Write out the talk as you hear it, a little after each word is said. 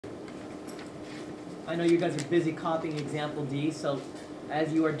I know you guys are busy copying example D, so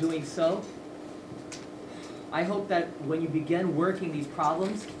as you are doing so, I hope that when you begin working these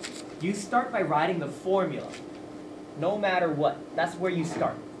problems, you start by writing the formula, no matter what. That's where you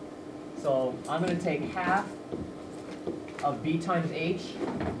start. So I'm going to take half of B times H,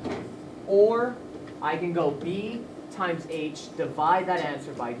 or I can go B times H, divide that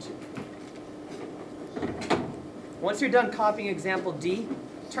answer by 2. Once you're done copying example D,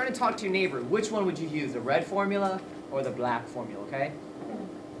 turn and talk to your neighbor. Which one would you use, the red formula or the black formula, okay?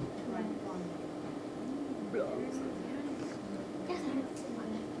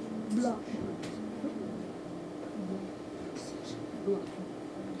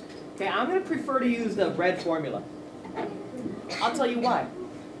 Okay, I'm going to prefer to use the red formula. I'll tell you why.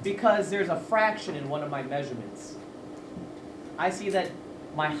 Because there's a fraction in one of my measurements. I see that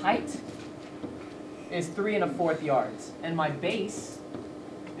my height is 3 1/4 yards, and my base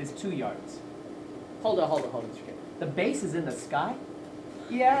is 2 yards. Hold on. The base is in the sky?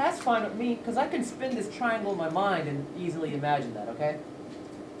 Yeah, that's fine with me, because I can spin this triangle in my mind and easily imagine that, okay?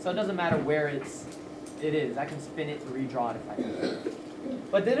 So it doesn't matter where it is. I can spin it and redraw it if I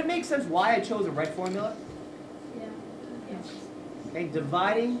want. But did it make sense why I chose a red formula? Yeah. Okay,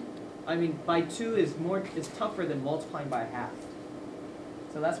 dividing, by 2 is tougher than multiplying by 1/2.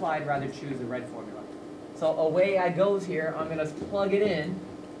 So that's why I'd rather choose the red formula. So away I goes here. I'm going to plug it in.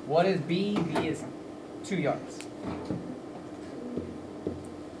 What is B? B is 2 yards.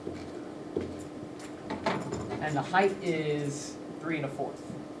 And the height is 3 1/4.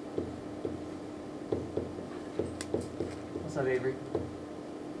 What's up, Avery?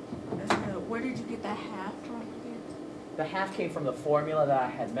 Where did you get that half from again? The half came from the formula that I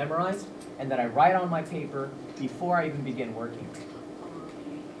had memorized and that I write on my paper before I even begin working.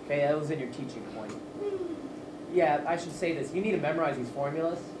 Okay, that was in your teaching point. Yeah, I should say this. You need to memorize these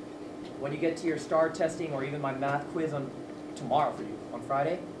formulas. When you get to your STAR testing or even my math quiz on tomorrow for you, on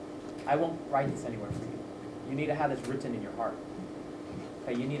Friday, I won't write this anywhere for you. You need to have this written in your heart.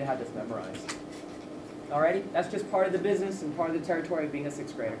 Okay, you need to have this memorized. Alrighty, that's just part of the business and part of the territory of being a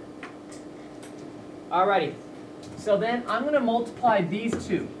 6th grader. Alrighty, so then I'm going to multiply these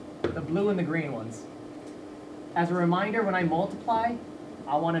two, the blue and the green ones. As a reminder, when I multiply,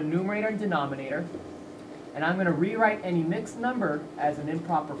 I want a numerator and denominator, and I'm going to rewrite any mixed number as an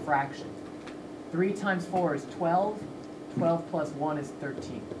improper fraction. 3 times 4 is 12. 12 plus 1 is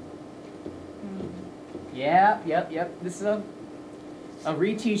 13. Yep. This is a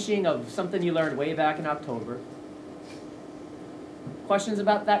reteaching of something you learned way back in October. Questions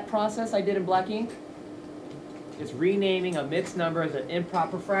about that process I did in black ink? It's renaming a mixed number as an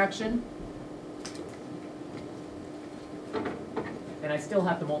improper fraction. And I still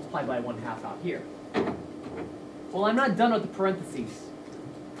have to multiply by 1/2 out here. Well, I'm not done with the parentheses.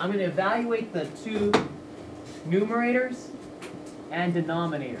 I'm going to evaluate the two numerators and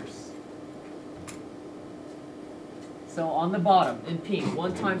denominators. So on the bottom, in pink,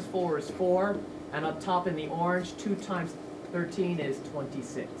 1 times 4 is 4, and up top in the orange, 2 times 13 is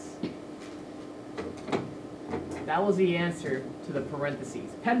 26. That was the answer to the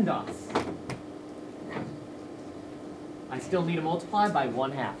parentheses. PEMDAS. I still need to multiply by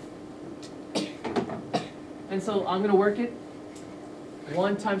 1/2. And so I'm going to work it.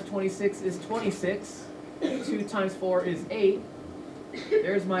 1 times 26 is 26. 2 times 4 is 8.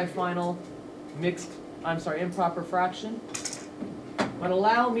 There's my final improper fraction. But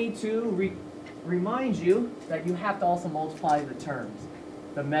allow me to remind you that you have to also multiply the terms,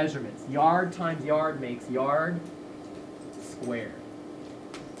 the measurements. Yard times yard makes yard squared.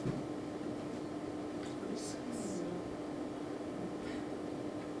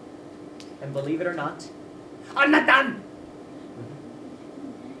 And believe it or not, I'm not done!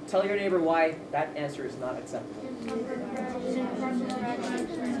 Tell your neighbor why that answer is not acceptable.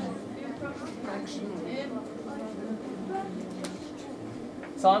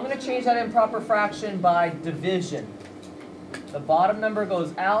 So I'm going to change that improper fraction by division. The bottom number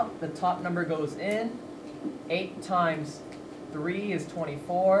goes out, the top number goes in. 8 times 3 is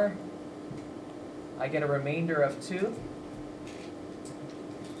 24. I get a remainder of 2.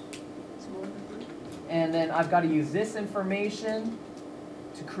 And then I've got to use this information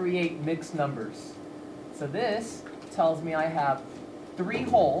to create mixed numbers. So this tells me I have 3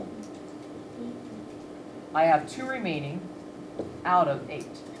 whole. I have 2 remaining out of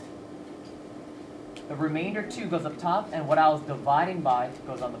 8. The remainder 2 goes up top, and what I was dividing by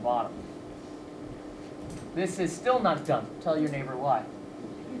goes on the bottom. This is still not done. Tell your neighbor why.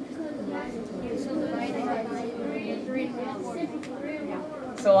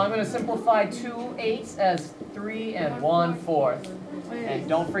 So I'm going to simplify 2 8s as 3 and 1/4. And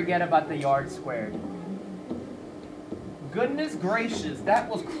don't forget about the yard squared. Goodness gracious, that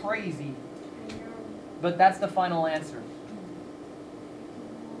was crazy. But that's the final answer.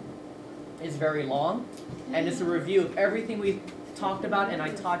 It's very long, and it's a review of everything we talked about and I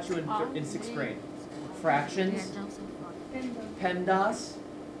taught you in 6th grade. Fractions, PEMDAS,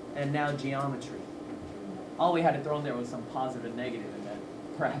 and now geometry. All we had to throw in there was some positive and negative, and that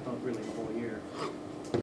crap up really the whole year.